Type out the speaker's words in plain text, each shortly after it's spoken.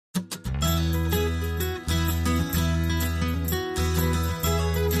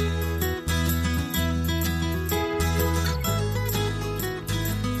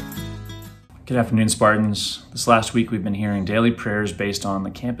Good afternoon, Spartans. This last week we've been hearing daily prayers based on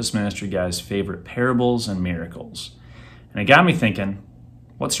the campus ministry guy's favorite parables and miracles. And it got me thinking,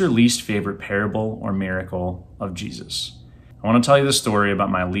 what's your least favorite parable or miracle of Jesus? I want to tell you the story about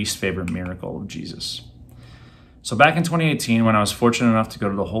my least favorite miracle of Jesus. So back in 2018, when I was fortunate enough to go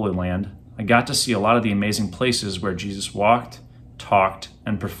to the Holy Land, I got to see a lot of the amazing places where Jesus walked, talked,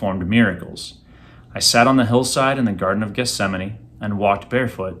 and performed miracles. I sat on the hillside in the Garden of Gethsemane and walked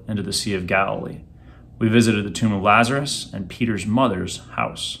barefoot into the Sea of Galilee. We visited the tomb of Lazarus and Peter's mother's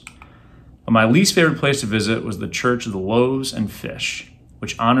house. But my least favorite place to visit was the Church of the Loaves and Fish,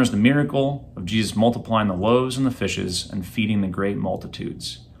 which honors the miracle of Jesus multiplying the loaves and the fishes and feeding the great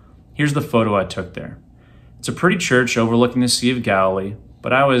multitudes. Here's the photo I took there. It's a pretty church overlooking the Sea of Galilee,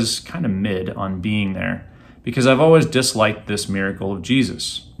 but I was kind of mid on being there because I've always disliked this miracle of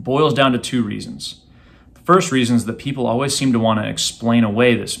Jesus. It boils down to two reasons. The first reason is that people always seem to want to explain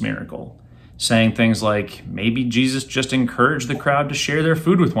away this miracle, saying things like, maybe Jesus just encouraged the crowd to share their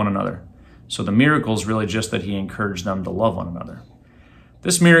food with one another, so the miracle is really just that he encouraged them to love one another.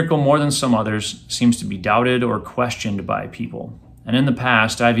 This miracle, more than some others, seems to be doubted or questioned by people. And in the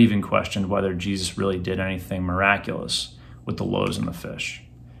past, I've even questioned whether Jesus really did anything miraculous with the loaves and the fish.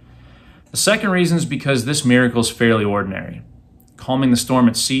 The second reason is because this miracle is fairly ordinary. Calming the storm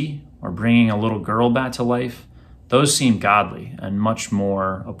at sea, or bringing a little girl back to life, those seem godly and much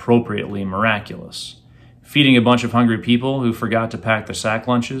more appropriately miraculous. Feeding a bunch of hungry people who forgot to pack their sack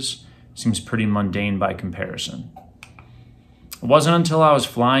lunches seems pretty mundane by comparison. It wasn't until I was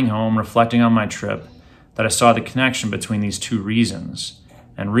flying home reflecting on my trip that I saw the connection between these two reasons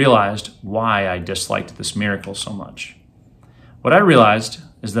and realized why I disliked this miracle so much. What I realized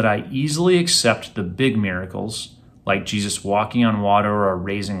is that I easily accept the big miracles, like Jesus walking on water or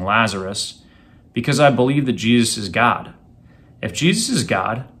raising Lazarus, because I believe that Jesus is God. If Jesus is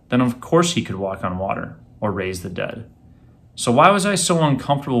God, then of course he could walk on water or raise the dead. So why was I so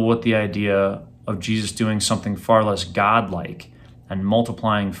uncomfortable with the idea of Jesus doing something far less godlike and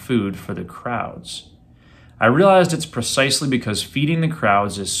multiplying food for the crowds? I realized it's precisely because feeding the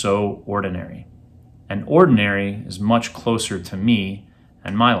crowds is so ordinary, and ordinary is much closer to me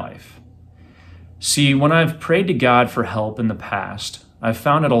and my life. See, when I've prayed to God for help in the past, I've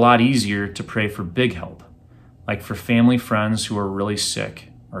found it a lot easier to pray for big help, like for family friends who are really sick,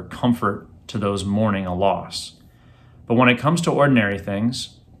 or comfort to those mourning a loss. But when it comes to ordinary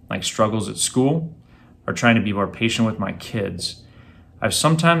things, like struggles at school, or trying to be more patient with my kids, I've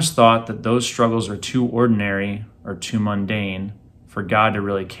sometimes thought that those struggles are too ordinary or too mundane for God to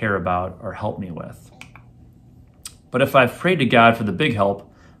really care about or help me with. But if I've prayed to God for the big help,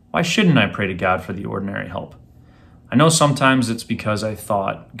 why shouldn't I pray to God for the ordinary help? I know sometimes it's because I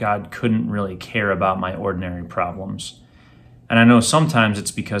thought God couldn't really care about my ordinary problems. And I know sometimes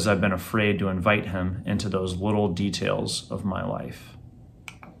it's because I've been afraid to invite him into those little details of my life.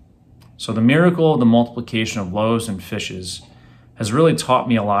 So the miracle of the multiplication of loaves and fishes has really taught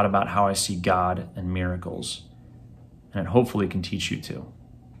me a lot about how I see God and miracles. And it hopefully can teach you too.